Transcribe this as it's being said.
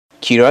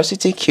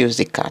Curiosity kills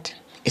the cat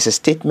is a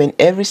statement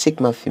every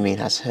Sigma female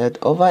has heard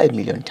over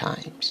 1,000,000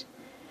 times,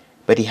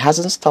 but it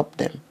hasn't stopped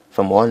them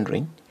from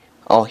wondering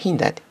or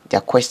hindered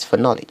their quest for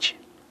knowledge.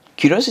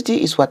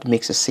 Curiosity is what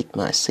makes a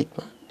Sigma.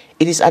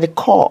 It is at the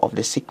core of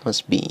the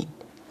Sigma's being,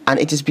 and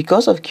it is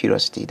because of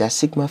curiosity that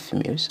Sigma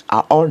females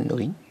are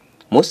all-knowing,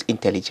 most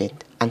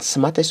intelligent, and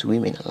smartest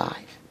women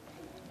alive.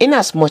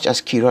 Inasmuch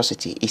as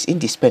curiosity is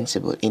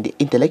indispensable in the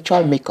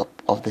intellectual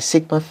makeup of the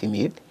Sigma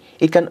female,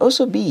 it can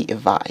also be a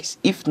vice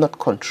if not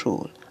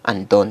controlled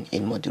and done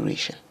in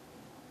moderation.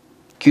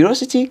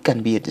 Curiosity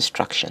can be a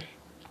distraction.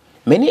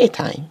 Many a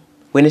time,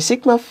 when a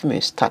Sigma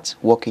female starts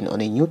working on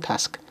a new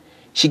task,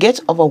 she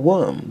gets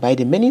overwhelmed by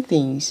the many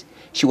things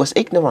she was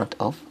ignorant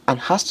of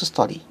and has to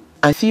study,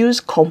 and feels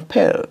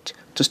compelled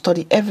to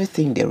study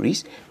everything there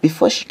is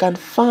before she can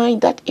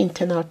find that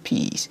internal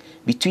peace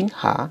between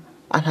her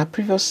and her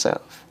previous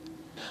self.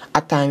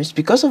 At times,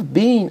 because of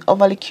being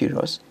overly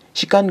curious,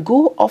 she can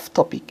go off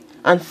topic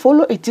and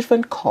follow a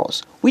different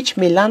course which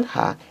may land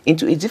her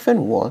into a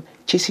different world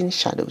chasing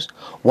shadows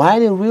while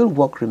the real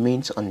work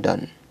remains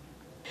undone.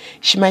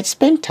 She might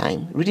spend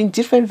time reading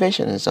different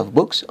versions of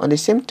books on the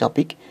same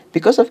topic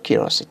because of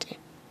curiosity.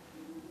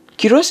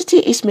 Curiosity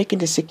is making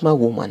the Sigma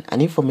woman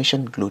an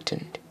information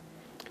glutton.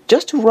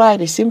 Just to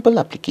write a simple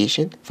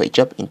application for a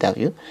job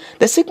interview,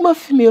 the Sigma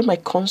female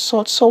might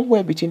consult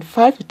somewhere between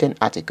 5 to 10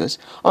 articles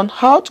on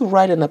how to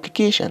write an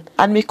application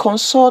and may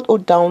consult or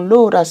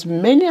download as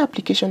many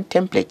application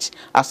templates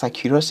as her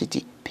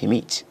curiosity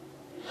permits.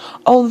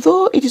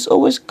 Although it is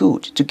always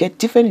good to get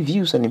different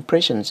views and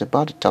impressions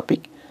about the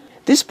topic,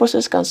 this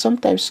process can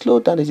sometimes slow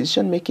down the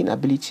decision-making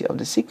ability of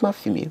the Sigma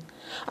female,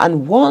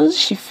 and once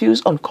she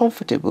feels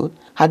uncomfortable,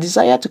 her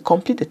desire to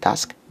complete the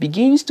task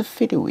begins to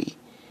fade away.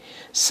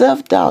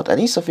 Self-doubt and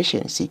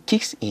insufficiency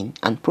kicks in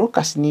and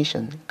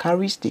procrastination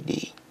carries the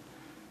day.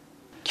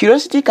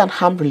 Curiosity can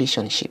harm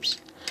relationships.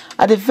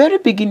 At the very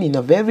beginning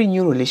of every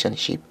new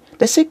relationship,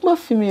 the Sigma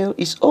female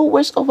is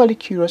always overly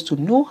curious to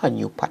know her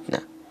new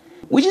partner,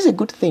 which is a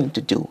good thing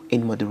to do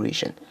in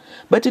moderation.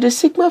 But to the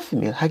Sigma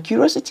female, her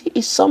curiosity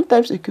is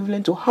sometimes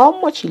equivalent to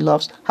how much she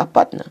loves her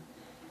partner.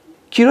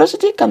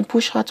 Curiosity can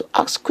push her to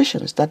ask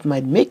questions that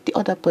might make the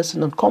other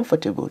person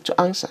uncomfortable to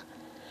answer.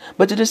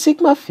 But to the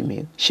Sigma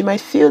female, she might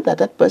feel that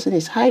that person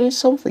is hiding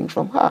something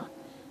from her.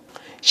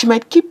 She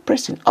might keep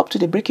pressing up to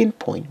the breaking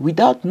point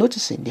without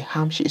noticing the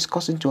harm she is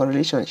causing to a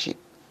relationship.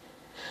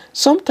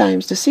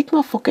 Sometimes the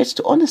Sigma forgets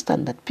to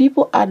understand that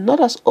people are not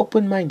as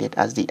open-minded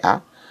as they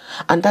are,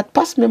 and that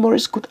past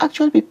memories could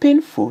actually be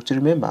painful to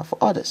remember for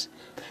others.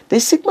 The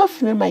Sigma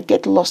female might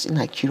get lost in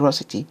her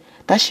curiosity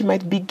that she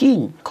might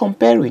begin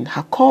comparing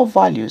her core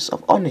values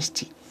of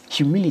honesty,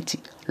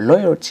 humility,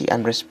 loyalty,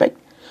 and respect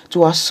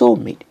to her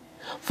soulmate,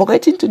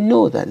 forgetting to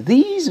know that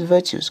these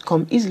virtues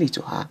come easily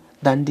to her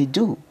than they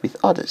do with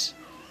others.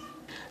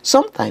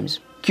 Sometimes,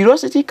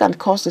 curiosity can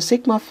cause the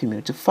Sigma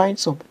female to find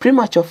some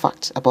premature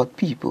facts about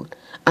people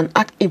and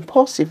act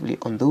impulsively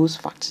on those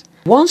facts.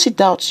 Once she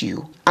doubts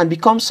you and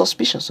becomes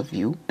suspicious of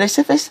you, the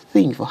safest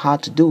thing for her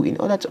to do in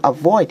order to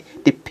avoid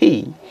the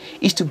pain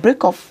is to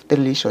break off the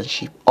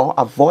relationship or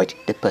avoid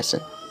the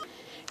person.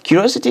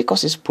 Curiosity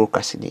causes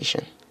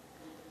procrastination.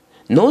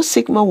 No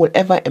Sigma will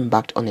ever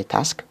embark on a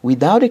task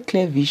without a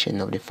clear vision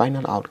of the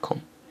final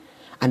outcome,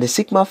 and the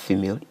Sigma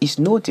female is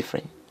no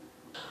different.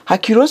 Her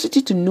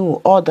curiosity to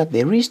know all that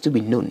there is to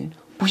be known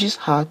pushes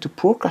her to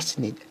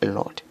procrastinate a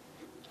lot.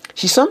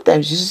 She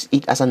sometimes uses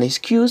it as an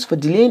excuse for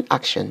delaying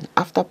action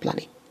after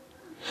planning.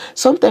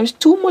 Sometimes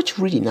too much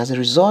reading as a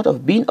result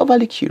of being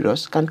overly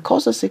curious can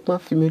cause a Sigma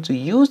female to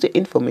use the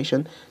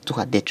information to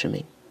her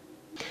detriment.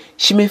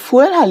 She may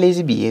fuel her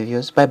lazy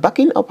behaviors by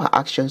backing up her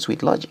actions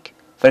with logic.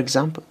 For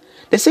example,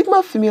 the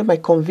Sigma female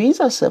might convince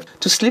herself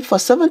to sleep for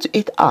 7 to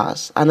 8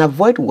 hours and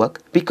avoid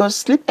work because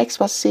sleep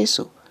experts say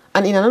so,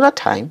 and in another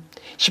time,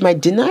 she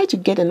might deny to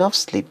get enough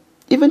sleep,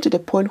 even to the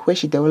point where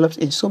she develops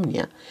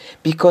insomnia,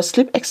 because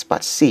sleep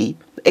experts say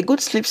a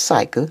good sleep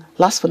cycle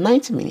lasts for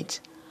 90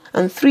 minutes,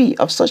 and 3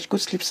 of such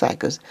good sleep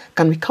cycles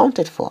can be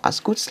counted for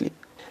as good sleep.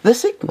 The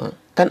Sigma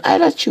can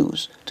either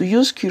choose to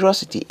use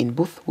curiosity in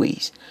both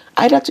ways,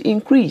 either to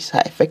increase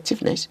her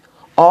effectiveness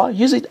or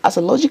use it as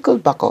a logical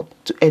backup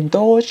to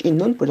indulge in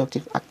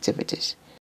non-productive activities.